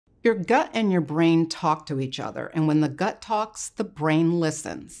Your gut and your brain talk to each other, and when the gut talks, the brain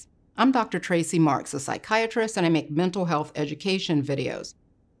listens. I'm Dr. Tracey Marks, a psychiatrist, and I make mental health education videos.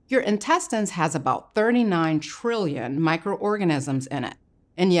 Your intestines has about 39 trillion microorganisms in it.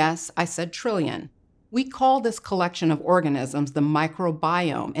 And yes, I said trillion. We call this collection of organisms the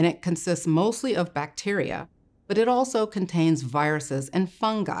microbiome, and it consists mostly of bacteria, but it also contains viruses and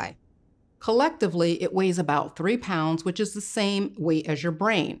fungi. Collectively, it weighs about 3 pounds, which is the same weight as your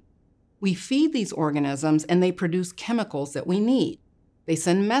brain. We feed these organisms and they produce chemicals that we need. They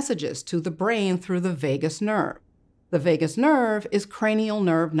send messages to the brain through the vagus nerve. The vagus nerve is cranial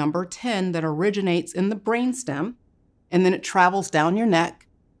nerve number 10 that originates in the brainstem, and then it travels down your neck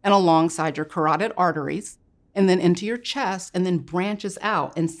and alongside your carotid arteries, and then into your chest, and then branches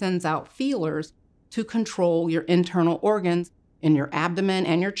out and sends out feelers to control your internal organs in your abdomen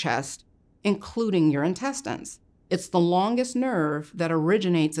and your chest, including your intestines. It's the longest nerve that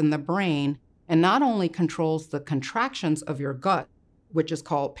originates in the brain and not only controls the contractions of your gut, which is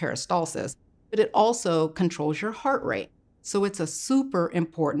called peristalsis, but it also controls your heart rate. So it's a super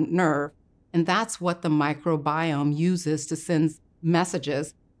important nerve, and that's what the microbiome uses to send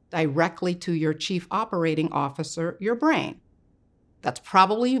messages directly to your chief operating officer, your brain. That's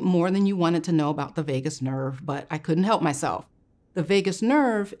probably more than you wanted to know about the vagus nerve, but I couldn't help myself. The vagus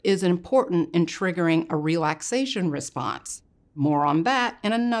nerve is important in triggering a relaxation response. More on that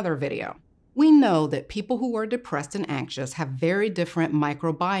in another video. We know that people who are depressed and anxious have very different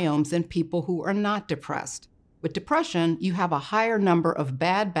microbiomes than people who are not depressed. With depression, you have a higher number of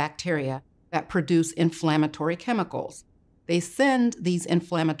bad bacteria that produce inflammatory chemicals. They send these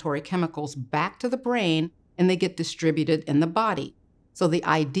inflammatory chemicals back to the brain and they get distributed in the body. So the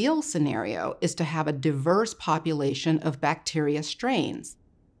ideal scenario is to have a diverse population of bacteria strains.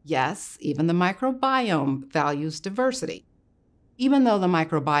 Yes, even the microbiome values diversity. Even though the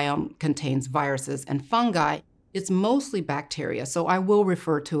microbiome contains viruses and fungi, it's mostly bacteria, so I will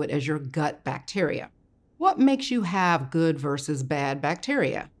refer to it as your gut bacteria. What makes you have good versus bad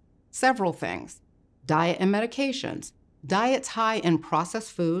bacteria? Several things. Diet and medications. Diets high in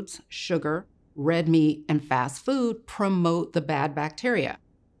processed foods, sugar, red meat, and fast food promote the bad bacteria.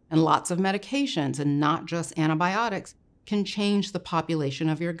 And lots of medications, and not just antibiotics, can change the population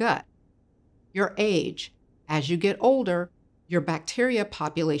of your gut. Your age. As you get older, your bacteria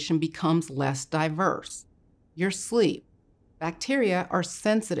population becomes less diverse. Your sleep. Bacteria are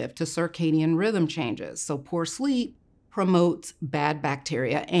sensitive to circadian rhythm changes, so poor sleep promotes bad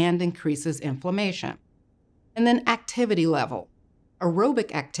bacteria and increases inflammation. And then activity level.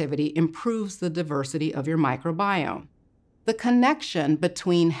 Aerobic activity improves the diversity of your microbiome. The connection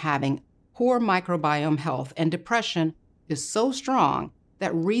between having poor microbiome health and depression is so strong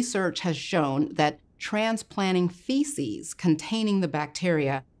that research has shown that transplanting feces containing the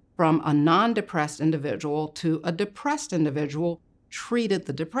bacteria from a non-depressed individual to a depressed individual treated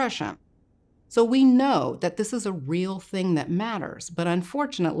the depression. So we know that this is a real thing that matters, but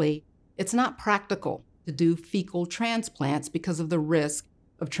unfortunately, it's not practical to do fecal transplants because of the risk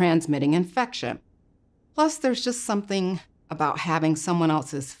of transmitting infection. Plus, there's just something about having someone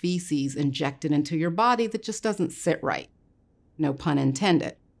else's feces injected into your body that just doesn't sit right. No pun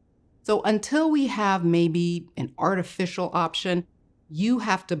intended. So until we have maybe an artificial option, you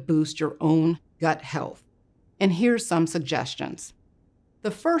have to boost your own gut health. And here's some suggestions. The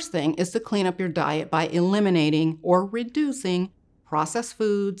first thing is to clean up your diet by eliminating or reducing processed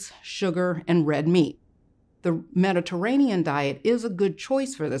foods, sugar, and red meat. The Mediterranean diet is a good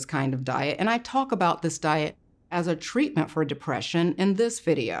choice for this kind of diet, and I talk about this diet as a treatment for depression in this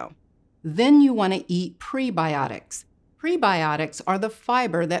video. Then you want to eat prebiotics. Prebiotics are the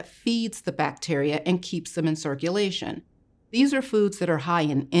fiber that feeds the bacteria and keeps them in circulation. These are foods that are high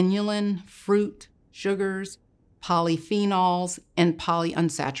in inulin, fruit, sugars, polyphenols, and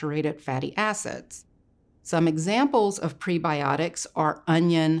polyunsaturated fatty acids. Some examples of prebiotics are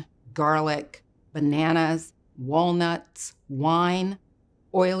onion, garlic, bananas, walnuts, wine,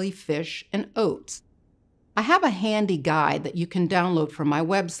 oily fish, and oats. I have a handy guide that you can download from my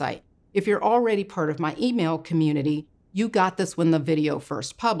website. If you're already part of my email community, you got this when the video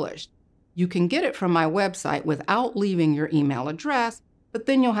first published. You can get it from my website without leaving your email address, but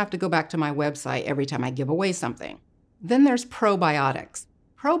then you'll have to go back to my website every time I give away something. Then there's probiotics.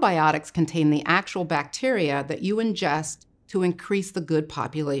 Probiotics contain the actual bacteria that you ingest to increase the good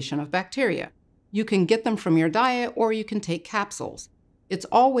population of bacteria. You can get them from your diet or you can take capsules. It's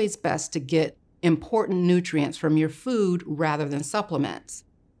always best to get important nutrients from your food rather than supplements.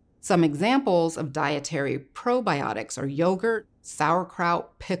 Some examples of dietary probiotics are yogurt,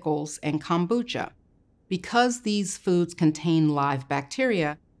 sauerkraut, pickles, and kombucha. Because these foods contain live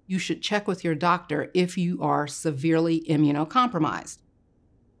bacteria, you should check with your doctor if you are severely immunocompromised.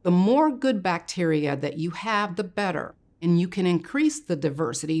 The more good bacteria that you have, the better, and you can increase the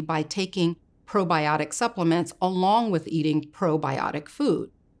diversity by taking probiotic supplements along with eating probiotic food.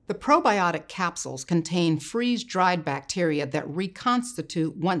 The probiotic capsules contain freeze-dried bacteria that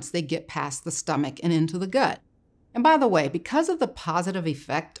reconstitute once they get past the stomach and into the gut. And by the way, because of the positive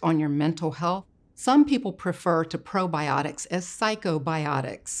effect on your mental health, some people prefer to probiotics as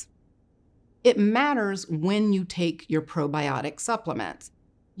psychobiotics. It matters when you take your probiotic supplements.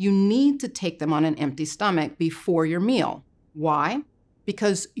 You need to take them on an empty stomach before your meal. Why?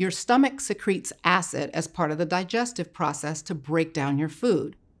 Because your stomach secretes acid as part of the digestive process to break down your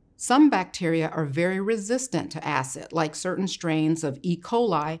food. Some bacteria are very resistant to acid, like certain strains of E.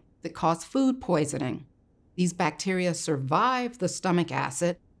 coli that cause food poisoning. These bacteria survive the stomach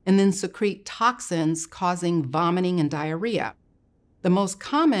acid and then secrete toxins causing vomiting and diarrhea. The most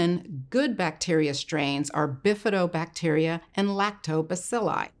common good bacteria strains are bifidobacteria and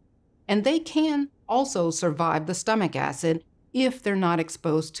lactobacilli, and they can also survive the stomach acid if they're not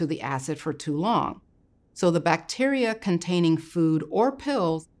exposed to the acid for too long. So the bacteria containing food or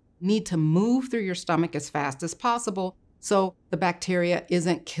pills need to move through your stomach as fast as possible so the bacteria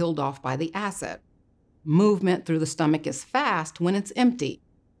isn't killed off by the acid. Movement through the stomach is fast when it's empty,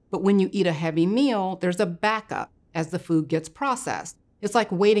 but when you eat a heavy meal, there's a backup as the food gets processed. It's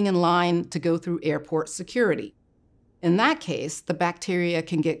like waiting in line to go through airport security. In that case, the bacteria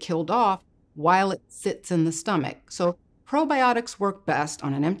can get killed off while it sits in the stomach. So probiotics work best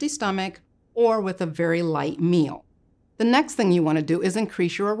on an empty stomach or with a very light meal. The next thing you want to do is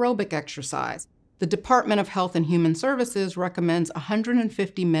increase your aerobic exercise. The Department of Health and Human Services recommends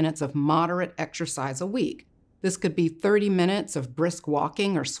 150 minutes of moderate exercise a week. This could be 30 minutes of brisk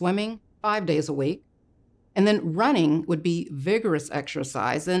walking or swimming 5 days a week. And then running would be vigorous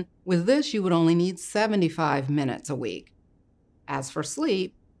exercise, and with this you would only need 75 minutes a week. As for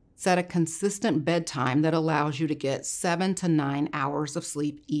sleep, set a consistent bedtime that allows you to get 7 to 9 hours of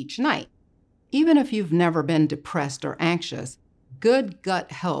sleep each night. Even if you've never been depressed or anxious, good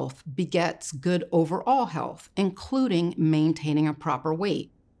gut health begets good overall health, including maintaining a proper weight.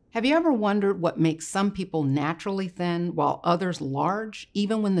 Have you ever wondered what makes some people naturally thin while others large,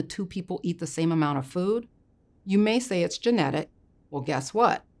 even when the two people eat the same amount of food? You may say it's genetic. Well, guess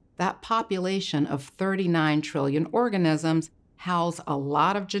what? That population of 39 trillion organisms house a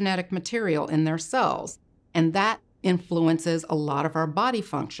lot of genetic material in their cells, and that influences a lot of our body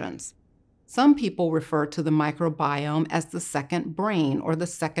functions. Some people refer to the microbiome as the second brain or the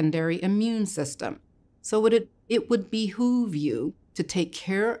secondary immune system. So it would behoove you to take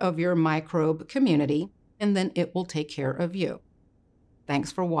care of your microbe community, and then it will take care of you.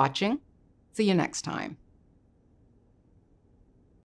 Thanks for watching. See you next time.